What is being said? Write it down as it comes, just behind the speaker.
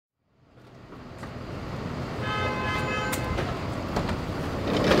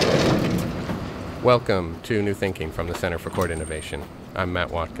Welcome to New Thinking from the Center for Court Innovation. I'm Matt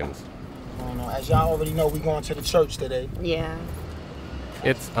Watkins. As y'all already know, we're going to the church today. Yeah.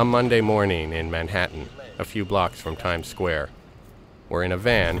 It's a Monday morning in Manhattan, a few blocks from Times Square. We're in a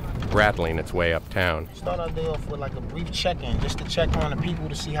van, rattling its way uptown. Start our day off with like a brief check-in, just to check on the people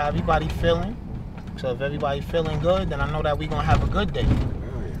to see how everybody's feeling. So if everybody's feeling good, then I know that we're going to have a good day.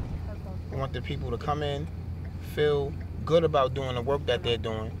 We want the people to come in, feel good about doing the work that they're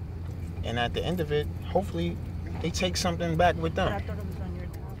doing. And at the end of it, hopefully, they take something back with them.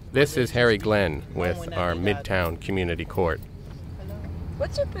 This is Harry Glenn with our Midtown Community Court.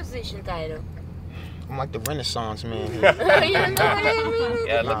 What's your position title? I'm like the Renaissance man here. You know what I mean?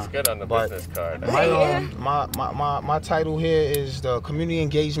 Yeah, it looks good on the business card. My title here is the Community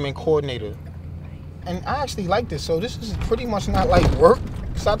Engagement Coordinator. And I actually like this, so this is pretty much not like work.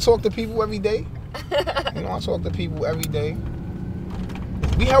 Because I talk to people every day. I talk to people every day.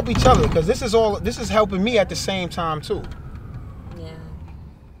 We help each other, because this is helping me at the same time, too. Yeah.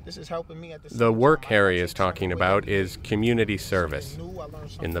 This is helping me at the same time. The work Harry is talking about is community service.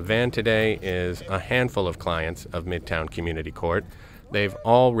 In the van today is a handful of clients of Midtown Community Court. They've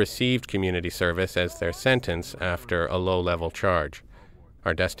all received community service as their sentence after a low-level charge.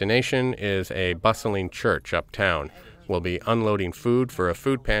 Our destination is a bustling church uptown. We'll be unloading food for a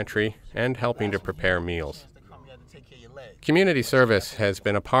food pantry and helping to prepare meals. Community service has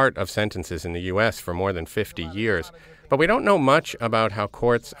been a part of sentences in the U.S. for more than 50 years, but we don't know much about how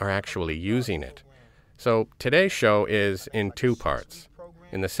courts are actually using it. So today's show is in two parts.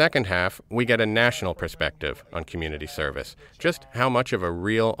 In the second half, we get a national perspective on community service. Just how much of a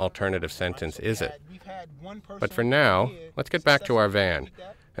real alternative sentence is it? But for now, let's get back to our van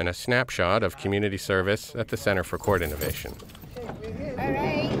and a snapshot of community service at the Center for Court Innovation. All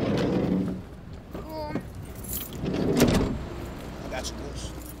right.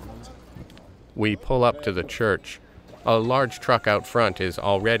 We pull up to the church. A large truck out front is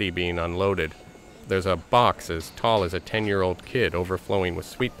already being unloaded. There's a box as tall as a 10-year-old kid overflowing with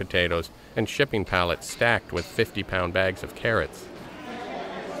sweet potatoes and shipping pallets stacked with 50-pound bags of carrots.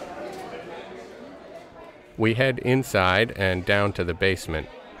 We head inside and down to the basement.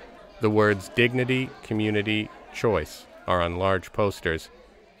 The words dignity, community, choice are on large posters.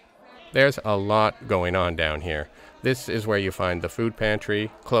 There's a lot going on down here. This is where you find the food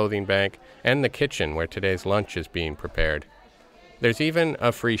pantry, clothing bank, and the kitchen where today's lunch is being prepared. There's even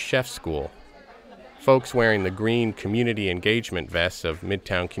a free chef school. Folks wearing the green community engagement vests of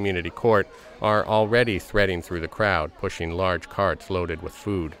Midtown Community Court are already threading through the crowd, pushing large carts loaded with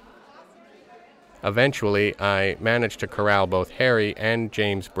food. Eventually, I managed to corral both Harry and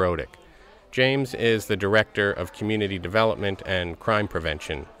James Brodick. James is the Director of Community Development and Crime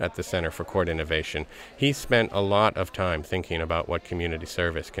Prevention at the Center for Court Innovation. He's spent a lot of time thinking about what community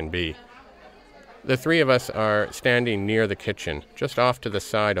service can be. The three of us are standing near the kitchen, just off to the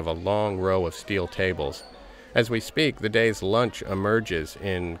side of a long row of steel tables. As we speak, the day's lunch emerges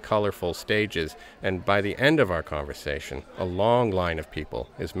in colorful stages, and by the end of our conversation, a long line of people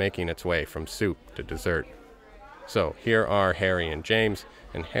is making its way from soup to dessert. So here are Harry and James,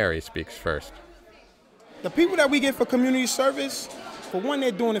 and Harry speaks first. The people that we get for community service, for one,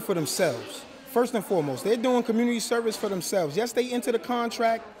 they're doing it for themselves. First and foremost, they're doing community service for themselves. Yes, they enter the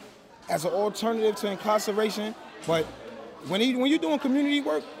contract as an alternative to incarceration, but when you're doing community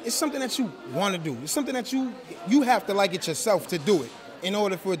work, it's something that you want to do. It's something that you have to like it yourself to do it in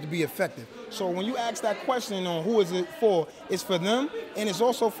order for it to be effective. So when you ask that question on who is it for, it's for them, and it's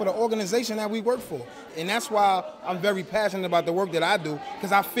also for the organization that we work for. And that's why I'm very passionate about the work that I do,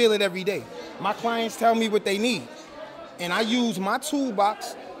 because I feel it every day. My clients tell me what they need, and I use my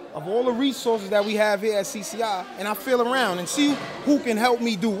toolbox of all the resources that we have here at CCI, and I feel around and see who can help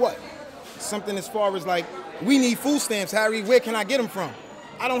me do what. Something as far as like, we need food stamps, Harry, where can I get them from?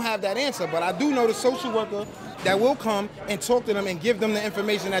 I don't have that answer, but I do know the social worker that will come and talk to them and give them the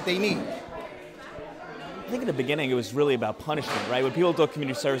information that they need. I think in the beginning it was really about punishment, right? When people do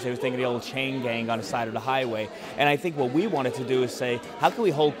community service, they were thinking of the old chain gang on the side of the highway. And I think what we wanted to do is say, how can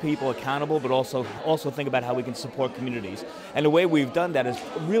we hold people accountable, but also think about how we can support communities? And the way we've done that is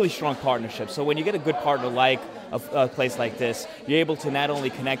really strong partnerships. So when you get a good partner like a place like this, you're able to not only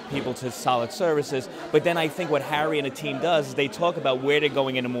connect people to solid services, but then I think what Harry and the team does is they talk about where they're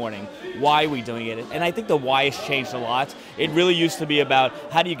going in the morning, why are we doing it, and I think the why has changed a lot. It really used to be about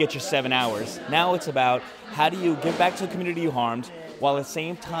how do you get your 7 hours. Now it's about how do you give back to the community you harmed, while at the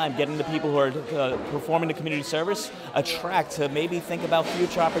same time getting the people who are performing the community service a track to maybe think about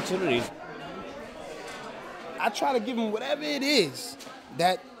future opportunities. I try to give them whatever it is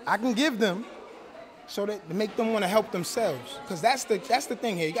that I can give them so that to make them want to help themselves. Because that's the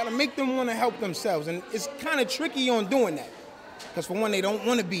thing here. You got to make them want to help themselves. And it's kind of tricky on doing that. Because for one, they don't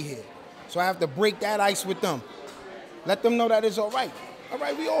want to be here. So I have to break that ice with them. Let them know that it's all right. All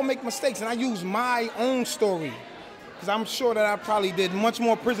right, we all make mistakes. And I use my own story. Because I'm sure that I probably did much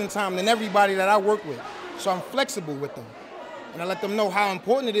more prison time than everybody that I work with. So I'm flexible with them. And I let them know how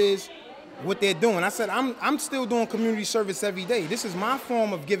important it is what they're doing. I said, I'm still doing community service every day. This is my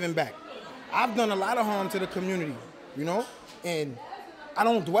form of giving back. I've done a lot of harm to the community, you know, and I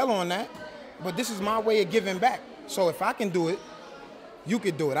don't dwell on that, but this is my way of giving back. So if I can do it, you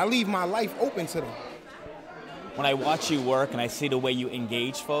could do it. I leave my life open to them. When I watch you work and I see the way you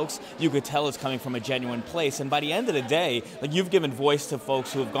engage folks, you could tell it's coming from a genuine place. And by the end of the day, like, you've given voice to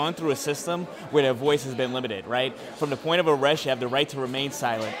folks who have gone through a system where their voice has been limited, right? From the point of arrest, you have the right to remain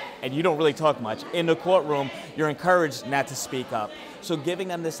silent, and you don't really talk much. In the courtroom, you're encouraged not to speak up. So giving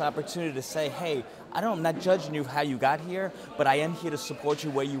them this opportunity to say, hey, I'm not judging you how you got here, but I am here to support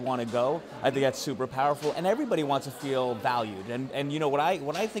you where you want to go. I think that's super powerful, and everybody wants to feel valued. And you know, what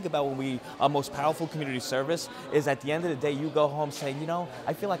I think about when our most powerful community service is at the end of the day, you go home saying, you know,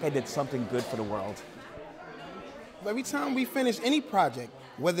 I feel like I did something good for the world. Every time we finish any project,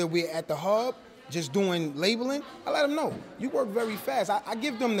 whether we're at the hub, just doing labeling, I let them know, you work very fast. I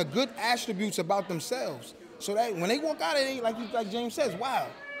give them the good attributes about themselves, so that when they walk out of it, like James says, wow,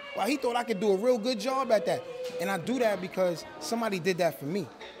 he thought I could do a real good job at that. And I do that because somebody did that for me.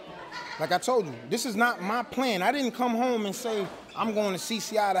 Like I told you, this is not my plan. I didn't come home and say, I'm going to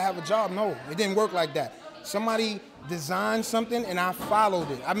CCI to have a job. No, it didn't work like that. Somebody designed something and I followed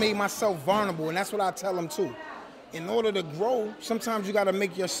it. I made myself vulnerable, and that's what I tell them too. In order to grow, sometimes you got to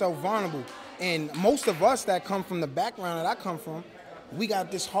make yourself vulnerable. And most of us that come from the background that I come from, we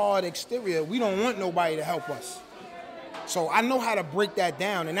got this hard exterior. We don't want nobody to help us. So I know how to break that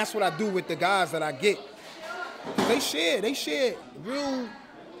down, and that's what I do with the guys that I get. They share real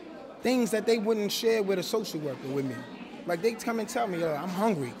things that they wouldn't share with a social worker with me. Like, they come and tell me, I'm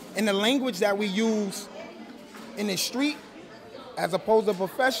hungry. And the language that we use in the street, as opposed to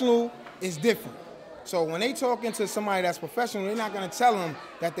professional, is different. So when they talking to somebody that's professional, they're not gonna tell them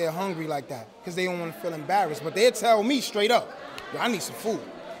that they're hungry like that, because they don't wanna feel embarrassed. But they'll tell me straight up, I need some food.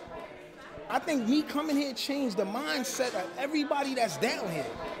 I think me coming here changed the mindset of everybody that's down here.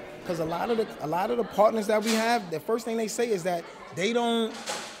 Because a lot of the partners that we have, the first thing they say is that they don't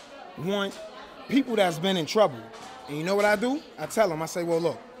want people that's been in trouble. And you know what I do? I tell them, I say, well,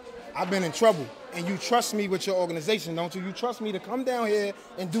 look, I've been in trouble, and you trust me with your organization, don't you? You trust me to come down here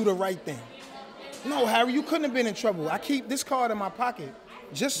and do the right thing. No, Harry, you couldn't have been in trouble. I keep this card in my pocket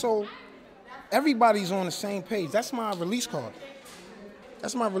just so everybody's on the same page. That's my release card.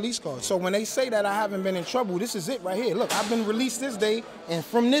 That's my release card. So when they say that I haven't been in trouble, this is it right here. Look, I've been released this day, and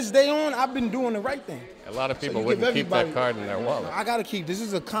from this day on, I've been doing the right thing. A lot of people wouldn't keep that card in their wallet. I gotta keep. This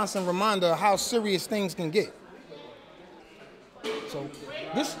is a constant reminder of how serious things can get. So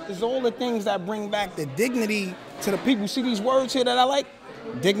this is all the things that bring back the dignity to the people. See these words here that I like?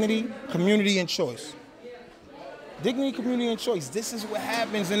 Dignity, community, and choice. Dignity, community, and choice. This is what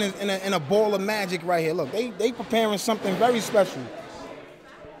happens in a ball of magic right here. Look, they preparing something very special.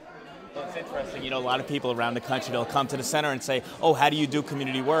 Well, it's interesting, you know, a lot of people around the country, they'll come to the center and say, oh, how do you do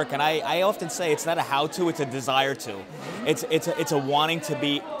community work? And I often say it's not a how-to, it's a desire to. It's a wanting to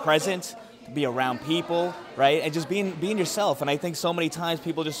be present, to be around people, right? And just being yourself. And I think so many times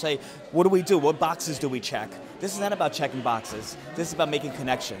people just say, what do we do? What boxes do we check? This is not about checking boxes. This is about making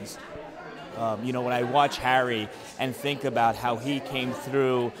connections. You know, when I watch Harry and think about how he came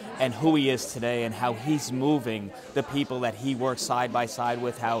through and who he is today and how he's moving the people that he works side by side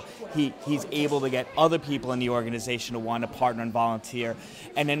with, how he's able to get other people in the organization to want to partner and volunteer.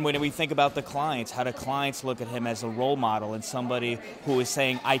 And then when we think about the clients, how the clients look at him as a role model and somebody who is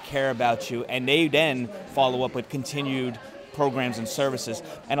saying, I care about you, and they then follow up with continued programs and services.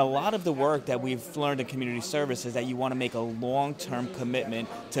 And a lot of the work that we've learned in community service is that you want to make a long-term commitment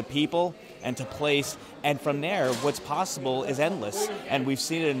to people and to place, and from there, what's possible is endless. And we've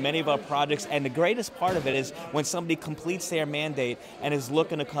seen it in many of our projects, and the greatest part of it is when somebody completes their mandate and is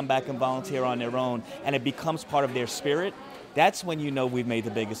looking to come back and volunteer on their own, and it becomes part of their spirit, that's when you know we've made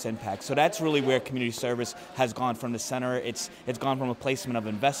the biggest impact. So that's really where community service has gone from the center. It's gone from a placement of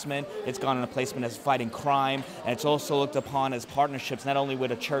investment, it's gone in a placement as fighting crime, and it's also looked upon as partnerships, not only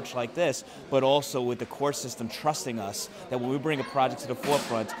with a church like this, but also with the court system trusting us, that when we bring a project to the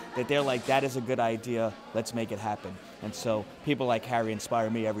forefront, that they're like, that is a good idea, let's make it happen. And so people like Harry inspire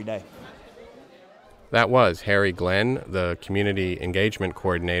me every day. That was Harry Glenn, the Community Engagement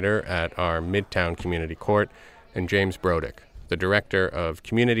Coordinator at our Midtown Community Court, and James Brodick, the Director of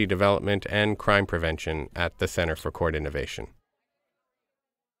Community Development and Crime Prevention at the Center for Court Innovation.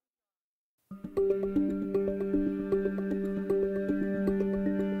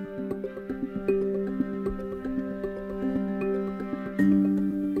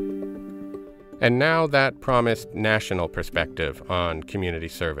 And now that promised national perspective on community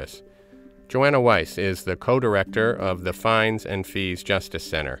service. Joanna Weiss is the co-director of the Fines and Fees Justice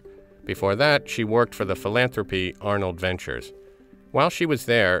Center. Before that, she worked for the philanthropy Arnold Ventures. While she was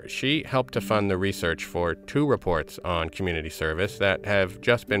there, she helped to fund the research for 2 reports on community service that have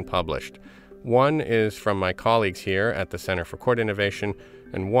just been published. One is from my colleagues here at the Center for Court Innovation,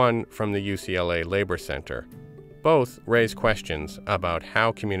 and one from the UCLA Labor Center. Both raise questions about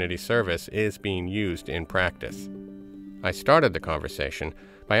how community service is being used in practice. I started the conversation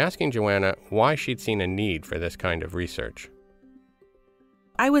by asking Joanna why she'd seen a need for this kind of research.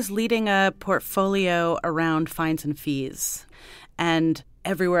 I was leading a portfolio around fines and fees, and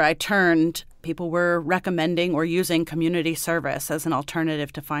everywhere I turned, people were recommending or using community service as an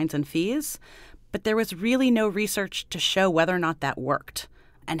alternative to fines and fees, but there was really no research to show whether or not that worked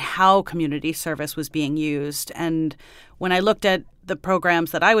and how community service was being used. And when I looked at the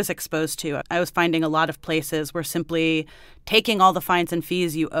programs that I was exposed to, I was finding a lot of places were simply taking all the fines and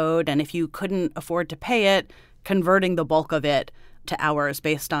fees you owed, and if you couldn't afford to pay it, converting the bulk of it to hours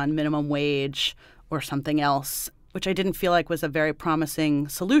based on minimum wage or something else, which I didn't feel like was a very promising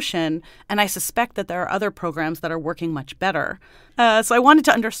solution. And I suspect that there are other programs that are working much better. So I wanted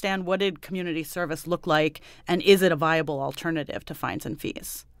to understand, what did community service look like, and is it a viable alternative to fines and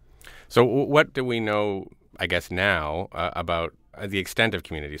fees? So what do we know, I guess, now about the extent of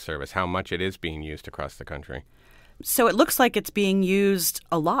community service, how much it is being used across the country? So it looks like it's being used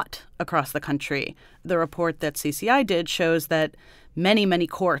a lot across the country. The report that CCI did shows that many, many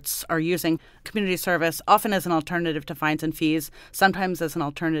courts are using community service, often as an alternative to fines and fees, sometimes as an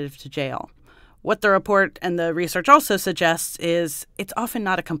alternative to jail. What the report and the research also suggests is it's often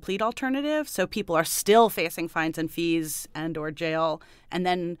not a complete alternative, so people are still facing fines and fees and or jail, and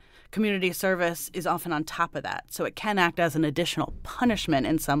then community service is often on top of that. So it can act as an additional punishment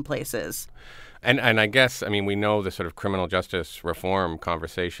in some places. And I guess, I mean, we know the sort of criminal justice reform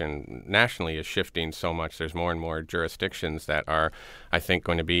conversation nationally is shifting so much. There's more and more jurisdictions that are, I think,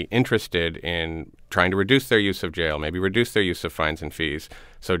 going to be interested in trying to reduce their use of jail, maybe reduce their use of fines and fees.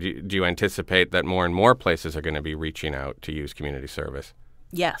 So do you anticipate that more and more places are going to be reaching out to use community service?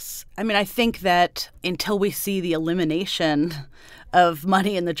 Yes. I mean, I think that until we see the elimination of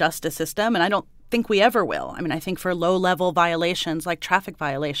money in the justice system, and I don't think we ever will. I mean, I think for low-level violations like traffic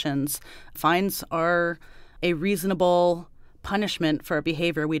violations, fines are a reasonable punishment for a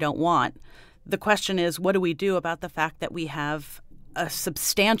behavior we don't want. The question is, what do we do about the fact that we have a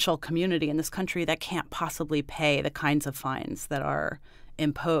substantial community in this country that can't possibly pay the kinds of fines that are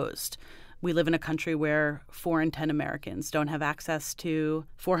imposed? We live in a country where 4 in 10 Americans don't have access to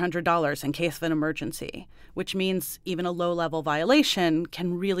 $400 in case of an emergency, which means even a low-level violation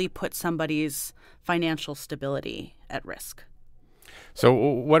can really put somebody's financial stability at risk. So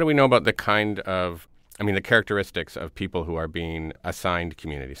what do we know about the characteristics of people who are being assigned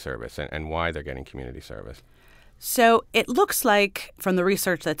community service and why they're getting community service? So it looks like, from the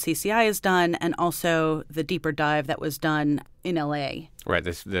research that CCI has done and also the deeper dive that was done in L.A. Right.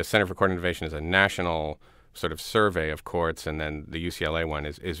 The Center for Court Innovation is a national sort of survey of courts, and then the UCLA one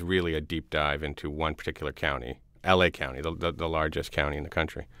is really a deep dive into one particular county, L.A. County, the largest county in the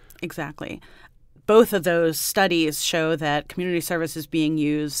country. Exactly. Both of those studies show that community service is being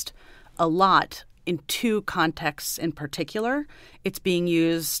used a lot in 2 contexts in particular. It's being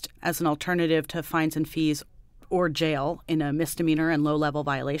used as an alternative to fines and fees or jail in a misdemeanor and low-level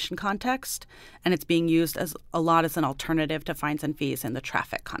violation context, and it's being used a lot as an alternative to fines and fees in the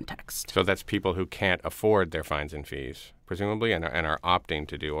traffic context. So that's people who can't afford their fines and fees, presumably, and are opting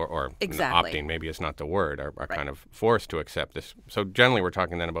to do, or Exactly. Opting maybe is not the word, are Right. kind of forced to accept this. So generally we're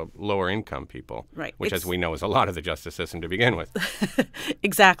talking then about lower-income people, Right. which, as we know, is a lot of the justice system to begin with.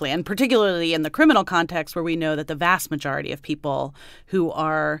 Exactly, and particularly in the criminal context, where we know that the vast majority of people who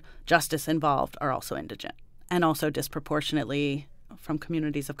are justice involved are also indigent, and also disproportionately from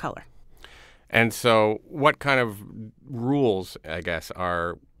communities of color. And so what kind of rules, I guess,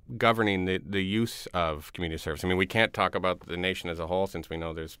 are governing the use of community service? I mean, we can't talk about the nation as a whole since we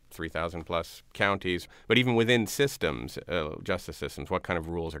know there's 3,000 plus counties, but even within systems, justice systems, what kind of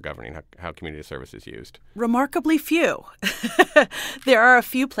rules are governing how community service is used? Remarkably few. There are a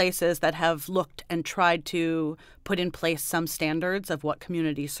few places that have looked and tried to put in place some standards of what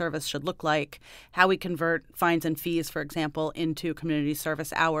community service should look like, how we convert fines and fees, for example, into community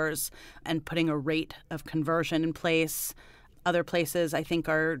service hours, and putting a rate of conversion in place. Other places, I think,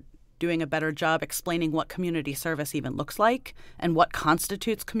 are doing a better job explaining what community service even looks like and what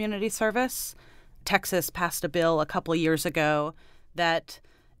constitutes community service. Texas passed a bill a couple of years ago that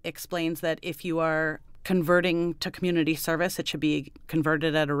explains that if you are converting to community service, it should be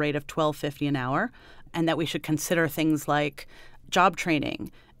converted at a rate of $12.50 an hour, and that we should consider things like job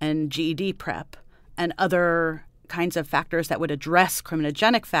training and GED prep and other kinds of factors that would address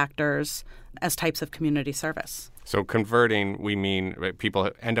criminogenic factors as types of community service. So converting, we mean people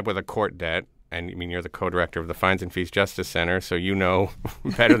end up with a court debt, and you mean you're the co-director of the Fines and Fees Justice Center, so you know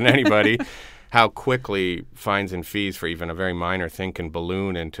better than anybody how quickly fines and fees for even a very minor thing can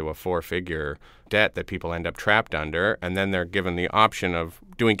balloon into a four-figure debt that people end up trapped under, and then they're given the option of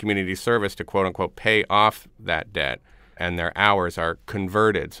doing community service to quote-unquote pay off that debt, and their hours are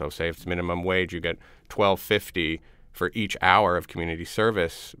converted. So say if it's minimum wage, you get $12.50 for each hour of community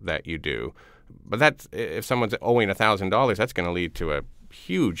service that you do. But that's, if someone's owing $1,000, that's going to lead to a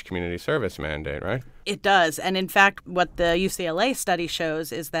huge community service mandate, right? It does. And in fact, what the UCLA study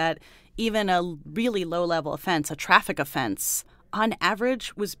shows is that even a really low-level offense, a traffic offense, on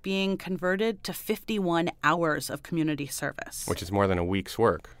average was being converted to 51 hours of community service. Which is more than a week's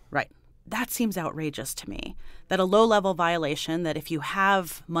work. Right. That seems outrageous to me, that a low-level violation that if you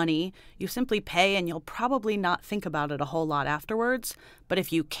have money, you simply pay and you'll probably not think about it a whole lot afterwards. But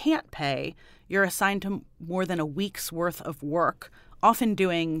if you can't pay, you're assigned to more than a week's worth of work, often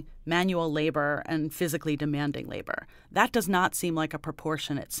doing manual labor and physically demanding labor. That does not seem like a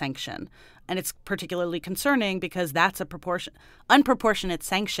proportionate sanction. And it's particularly concerning because that's a unproportionate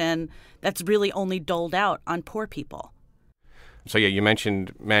sanction that's really only doled out on poor people. So yeah, you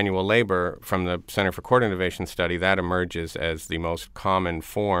mentioned manual labor from the Center for Court Innovation study. That emerges as the most common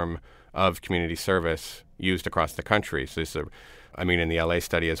form of community service used across the country. So this is in the LA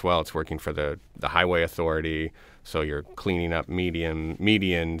study as well, it's working for the highway authority. So you're cleaning up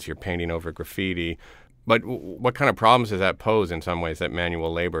medians, you're painting over graffiti. But what kind of problems does that pose in some ways, that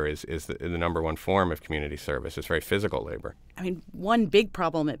manual labor is the number one form of community service? It's very physical labor. One big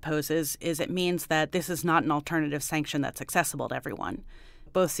problem it poses is it means that this is not an alternative sanction that's accessible to everyone.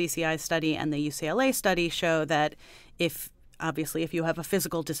 Both CCI's study and the UCLA study show that if you have a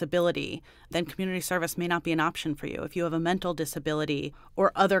physical disability, then community service may not be an option for you. If you have a mental disability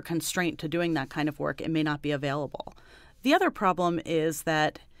or other constraint to doing that kind of work, it may not be available. The other problem is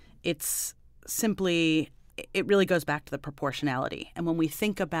that it really goes back to the proportionality. And when we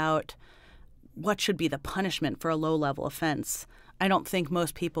think about what should be the punishment for a low-level offense, I don't think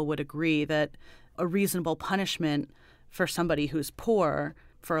most people would agree that a reasonable punishment for somebody who's poor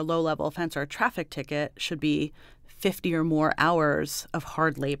for a low-level offense or a traffic ticket should be 50 or more hours of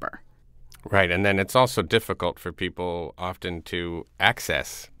hard labor. Right, and then it's also difficult for people often to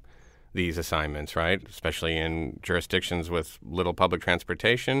access these assignments, right? Especially in jurisdictions with little public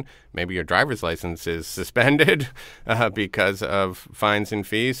transportation. Maybe your driver's license is suspended because of fines and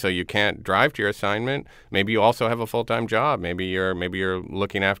fees, so you can't drive to your assignment. Maybe you also have a full-time job. Maybe you're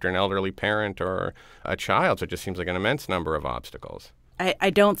looking after an elderly parent or a child, so it just seems like an immense number of obstacles. I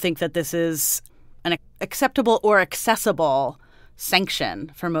don't think that this is an acceptable or accessible sanction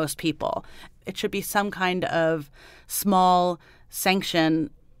for most people. It should be some kind of small sanction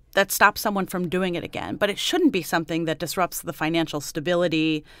that stops someone from doing it again. But it shouldn't be something that disrupts the financial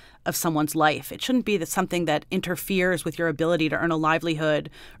stability of someone's life. It shouldn't be something that interferes with your ability to earn a livelihood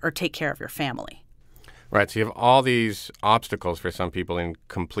or take care of your family. Right. So you have all these obstacles for some people in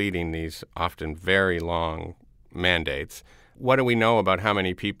completing these often very long mandates. What do we know about how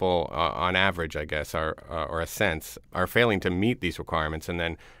many people, on average, I guess, or a sense, are failing to meet these requirements? And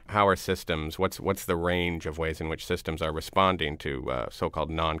then how are systems, what's the range of ways in which systems are responding to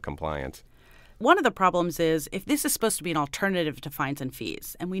so-called non-compliance? One of the problems is if this is supposed to be an alternative to fines and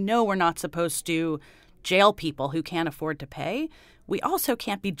fees, and we know we're not supposed to jail people who can't afford to pay, we also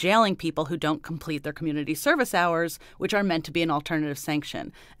can't be jailing people who don't complete their community service hours, which are meant to be an alternative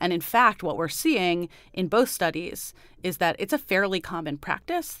sanction. And in fact, what we're seeing in both studies is that it's a fairly common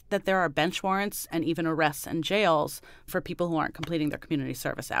practice that there are bench warrants and even arrests and jails for people who aren't completing their community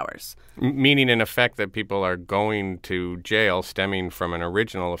service hours. Meaning, in effect, that people are going to jail stemming from an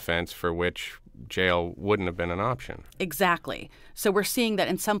original offense for which jail wouldn't have been an option. Exactly. So we're seeing that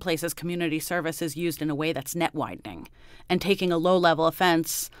in some places community service is used in a way that's net widening, and taking a low-level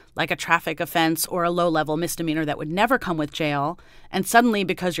offense like a traffic offense or a low-level misdemeanor that would never come with jail, and suddenly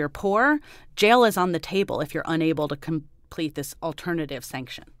because you're poor, jail is on the table if you're unable to complete this alternative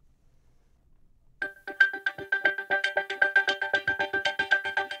sanction.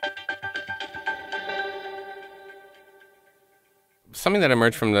 Something that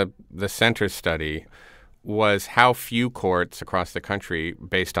emerged from the center study was how few courts across the country,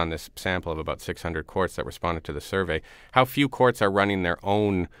 based on this sample of about 600 courts that responded to the survey, how few courts are running their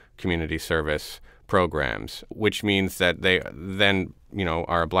own community service programs, which means that they then,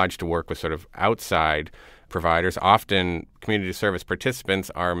 are obliged to work with sort of outside providers. Often community service participants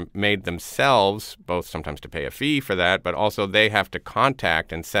are made themselves, both sometimes to pay a fee for that, but also they have to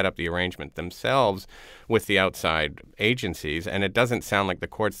contact and set up the arrangement themselves with the outside agencies. And it doesn't sound like the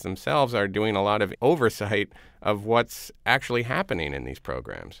courts themselves are doing a lot of oversight of what's actually happening in these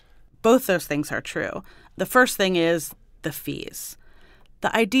programs. Both those things are true. The first thing is the fees.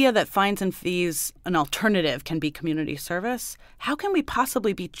 The idea that fines and fees, an alternative, can be community service, how can we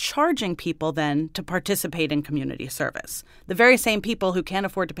possibly be charging people then to participate in community service? The very same people who can't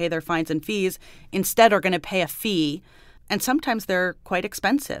afford to pay their fines and fees instead are going to pay a fee, and sometimes they're quite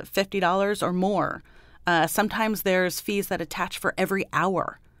expensive, $50 or more. Sometimes there's fees that attach for every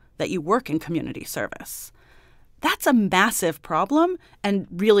hour that you work in community service. That's a massive problem and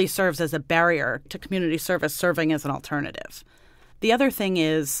really serves as a barrier to community service serving as an alternative. The other thing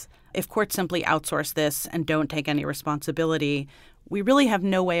is, if courts simply outsource this and don't take any responsibility, we really have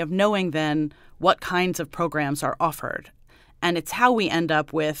no way of knowing then what kinds of programs are offered. And it's how we end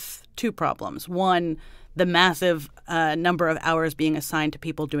up with two problems. One, the massive number of hours being assigned to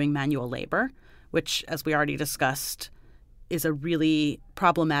people doing manual labor, which, as we already discussed, is a really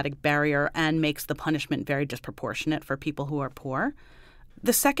problematic barrier and makes the punishment very disproportionate for people who are poor.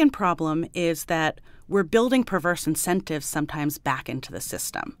 The second problem is that we're building perverse incentives sometimes back into the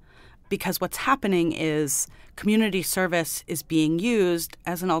system, because what's happening is community service is being used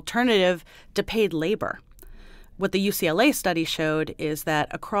as an alternative to paid labor. What the UCLA study showed is that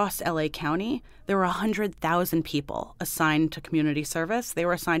across LA County, there were 100,000 people assigned to community service. They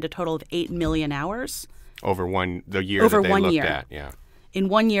were assigned a total of 8 million hours. Over the year that they looked at, yeah. In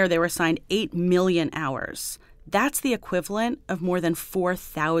 1 year, they were assigned 8 million hours. That's the equivalent of more than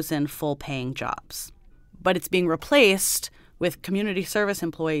 4,000 full-paying jobs. But it's being replaced with community service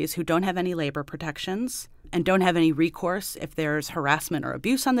employees who don't have any labor protections and don't have any recourse if there's harassment or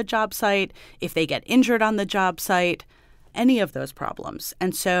abuse on the job site, if they get injured on the job site, any of those problems.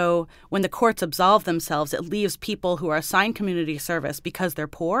 And so when the courts absolve themselves, it leaves people who are assigned community service because they're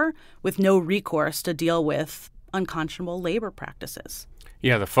poor with no recourse to deal with unconscionable labor practices.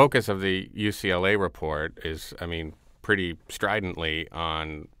 Yeah, the focus of the UCLA report is, pretty stridently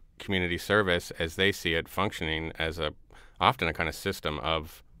on community service as they see it functioning as often a kind of system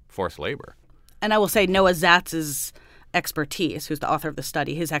of forced labor. And I will say Noah Zatz's expertise, who's the author of the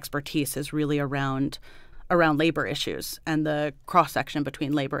study, his expertise is really around labor issues and the cross-section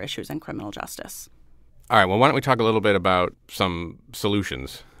between labor issues and criminal justice. All right, well, why don't we talk a little bit about some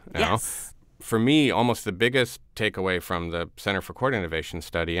solutions now? Yes. For me, almost the biggest takeaway from the Center for Court Innovation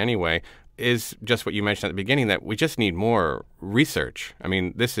study anyway is just what you mentioned at the beginning, that we just need more research.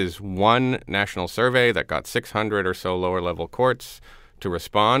 This is one national survey that got 600 or so lower-level courts to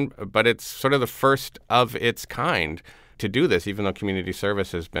respond, but it's sort of the first of its kind to do this, even though community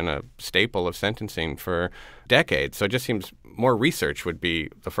service has been a staple of sentencing for decades. So it just seems more research would be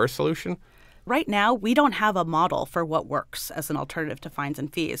the first solution. Right now, we don't have a model for what works as an alternative to fines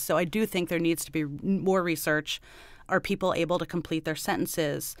and fees. So I do think there needs to be more research. Are people able to complete their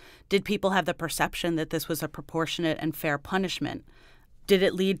sentences? Did people have the perception that this was a proportionate and fair punishment? Did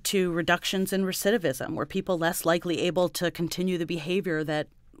it lead to reductions in recidivism? Were people less likely able to continue the behavior that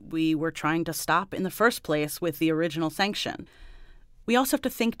we were trying to stop in the first place with the original sanction? We also have to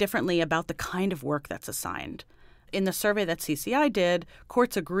think differently about the kind of work that's assigned. In the survey that CCI did,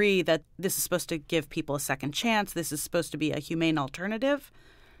 courts agree that this is supposed to give people a second chance. This is supposed to be a humane alternative.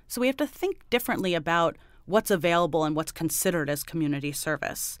 So we have to think differently about what's available and what's considered as community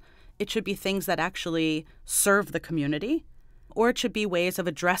service. It should be things that actually serve the community, or it should be ways of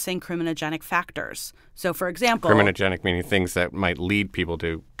addressing criminogenic factors. So, for example... Criminogenic meaning things that might lead people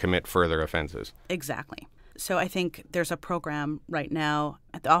to commit further offenses. Exactly. So I think there's a program right now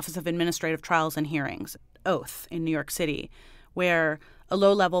at the Office of Administrative Trials and Hearings, Oath, in New York City, where a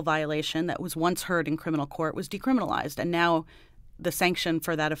low-level violation that was once heard in criminal court was decriminalized, and now the sanction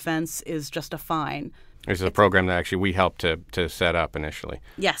for that offense is just a fine. This is a program that actually we helped to set up initially.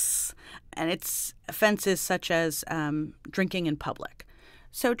 Yes, and it's offenses such as drinking in public.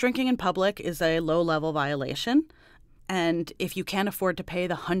 So drinking in public is a low-level violation, and if you can't afford to pay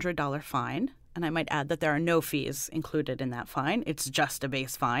the $100 fine, and I might add that there are no fees included in that fine. It's just a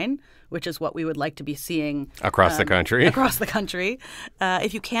base fine, which is what we would like to be seeing across the country. Across the country.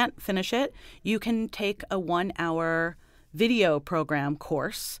 If you can't finish it, you can take a 1-hour video program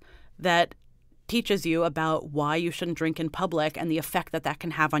course that teaches you about why you shouldn't drink in public and the effect that that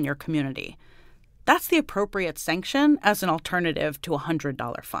can have on your community. That's the appropriate sanction as an alternative to a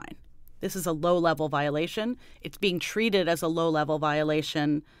 $100 fine. This is a low-level violation. It's being treated as a low-level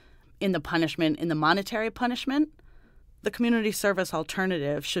violation in the monetary punishment. The community service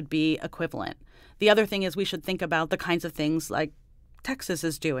alternative should be equivalent. The other thing is we should think about the kinds of things like Texas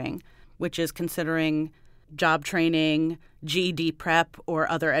is doing, which is considering job training, GED prep,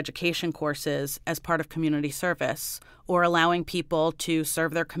 or other education courses as part of community service, or allowing people to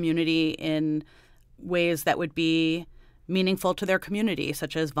serve their community in ways that would be meaningful to their community,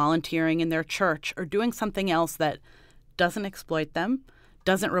 such as volunteering in their church or doing something else that doesn't exploit them,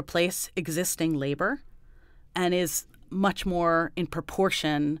 doesn't replace existing labor, and is much more in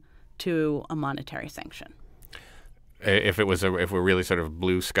proportion to a monetary sanction. If we're really sort of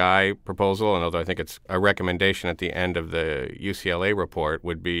blue sky proposal, and although I think it's a recommendation at the end of the UCLA report,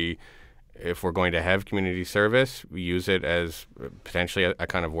 would be if we're going to have community service, we use it as potentially a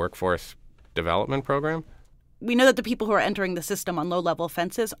kind of workforce development program. We know that the people who are entering the system on low-level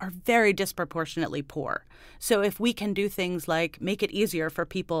offenses are very disproportionately poor. So if we can do things like make it easier for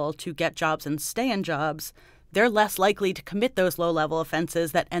people to get jobs and stay in jobs, they're less likely to commit those low-level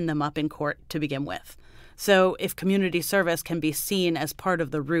offenses that end them up in court to begin with. So if community service can be seen as part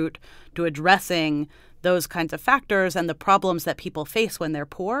of the route to addressing those kinds of factors and the problems that people face when they're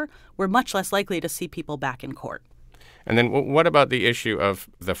poor, we're much less likely to see people back in court. And then what about the issue of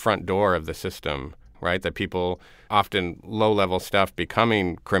the front door of the system, right? That people often low-level stuff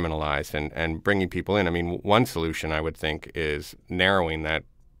becoming criminalized and bringing people in. I mean, one solution I would think is narrowing that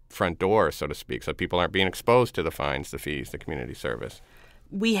front door, so to speak, so people aren't being exposed to the fines, the fees, the community service.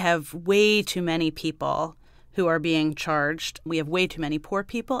 We have way too many people who are being charged. We have way too many poor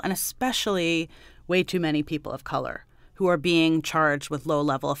people, and especially way too many people of color who are being charged with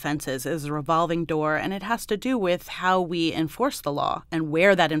low-level offenses. It is a revolving door, and it has to do with how we enforce the law and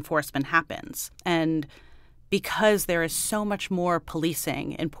where that enforcement happens. And because there is so much more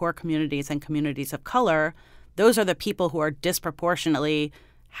policing in poor communities and communities of color, those are the people who are disproportionately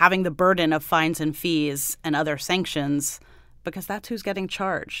having the burden of fines and fees and other sanctions because that's who's getting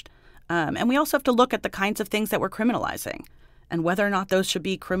charged. And we also have to look at the kinds of things that we're criminalizing and whether or not those should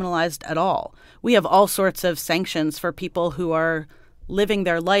be criminalized at all. We have all sorts of sanctions for people who are living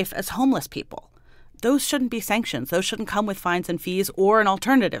their life as homeless people. Those shouldn't be sanctions. Those shouldn't come with fines and fees or an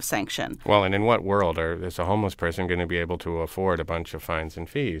alternative sanction. Well, and in what world is a homeless person going to be able to afford a bunch of fines and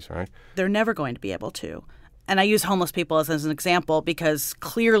fees, right? They're never going to be able to. And I use homeless people as an example because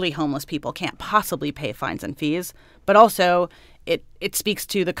clearly homeless people can't possibly pay fines and fees, but also it speaks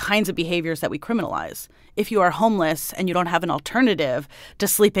to the kinds of behaviors that we criminalize. If you are homeless and you don't have an alternative to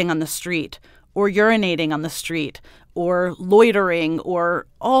sleeping on the street or urinating on the street or loitering or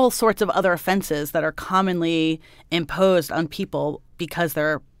all sorts of other offenses that are commonly imposed on people because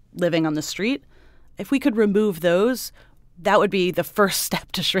they're living on the street, if we could remove those, that would be the first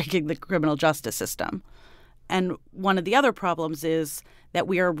step to shrinking the criminal justice system. And one of the other problems is that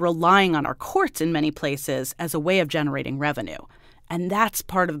we are relying on our courts in many places as a way of generating revenue. And that's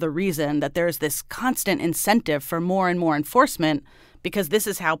part of the reason that there's this constant incentive for more and more enforcement, because this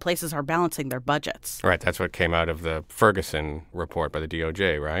is how places are balancing their budgets. Right. That's what came out of the Ferguson report by the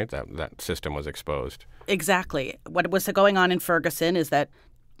DOJ, right? That system was exposed. Exactly. What was going on in Ferguson is that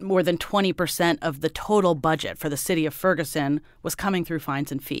more than 20% of the total budget for the city of Ferguson was coming through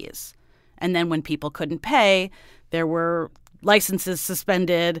fines and fees. And then when people couldn't pay, there were licenses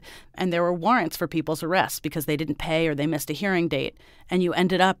suspended and there were warrants for people's arrests because they didn't pay or they missed a hearing date. And you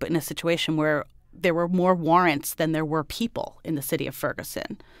ended up in a situation where there were more warrants than there were people in the city of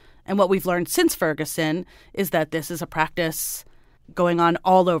Ferguson. And what we've learned since Ferguson is that this is a practice going on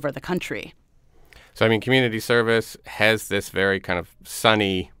all over the country. So, I mean, community service has this very kind of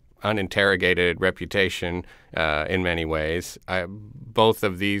sunny, uninterrogated reputation in many ways. Both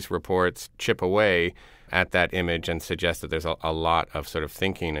of these reports chip away at that image and suggest that there's a lot of sort of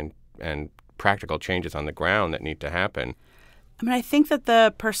thinking and practical changes on the ground that need to happen. I mean, I think that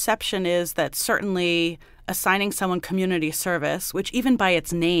the perception is that certainly assigning someone community service, which even by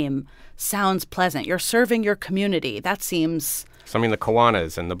its name sounds pleasant. You're serving your community. That seems... Something the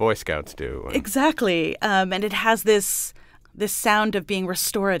Kiwanis and the Boy Scouts do. Exactly. And it has this sound of being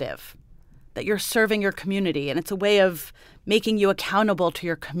restorative, that you're serving your community, and it's a way of making you accountable to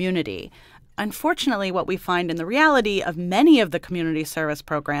your community. Unfortunately, what we find in the reality of many of the community service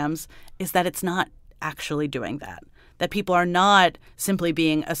programs is that it's not actually doing that people are not simply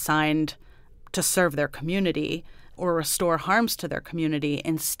being assigned to serve their community or restore harms to their community.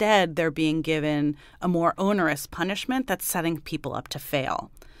 Instead, they're being given a more onerous punishment that's setting people up to fail.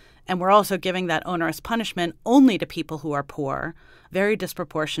 And we're also giving that onerous punishment only to people who are poor, very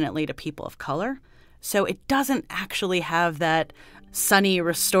disproportionately to people of color, So it doesn't actually have that sunny,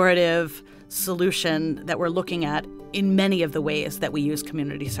 restorative solution that we're looking at in many of the ways that we use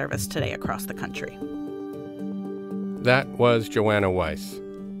community service today across the country. That was Joanna Weiss.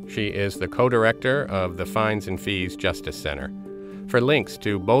 She is the co-director of the Fines and Fees Justice Center. For links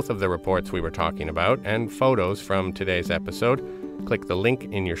to both of the reports we were talking about and photos from today's episode, click the link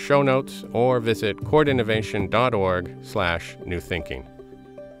in your show notes or visit courtinnovation.org/newthinking.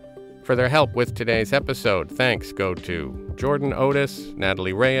 For their help with today's episode, thanks go to Jordan Otis,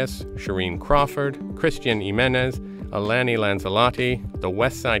 Natalie Reyes, Shireen Crawford, Christian Jimenez, Alani Lanzalotti, the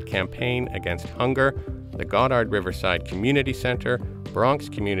West Side Campaign Against Hunger, the Goddard Riverside Community Center, Bronx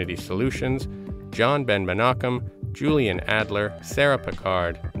Community Solutions, John Ben-Menachem, Julian Adler, Sarah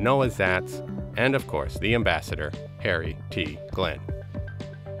Picard, Noah Zatz, and of course, the ambassador, Harry T. Glenn.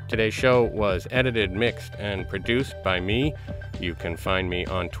 Today's show was edited, mixed, and produced by me. You can find me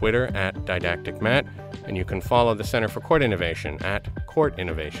on Twitter at DidacticMatt, and you can follow the Center for Court Innovation at Court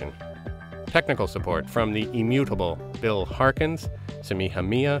Innovation. Technical support from the immutable Bill Harkins. Samiha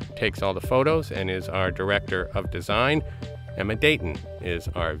Mia takes all the photos and is our Director of Design. Emma Dayton is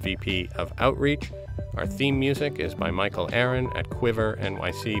our VP of Outreach. Our theme music is by Michael Aaron at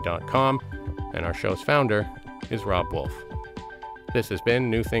quivernyc.com, and our show's founder is Rob Wolf. This has been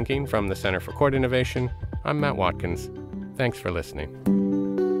New Thinking from the Center for Court Innovation. I'm Matt Watkins. Thanks for listening.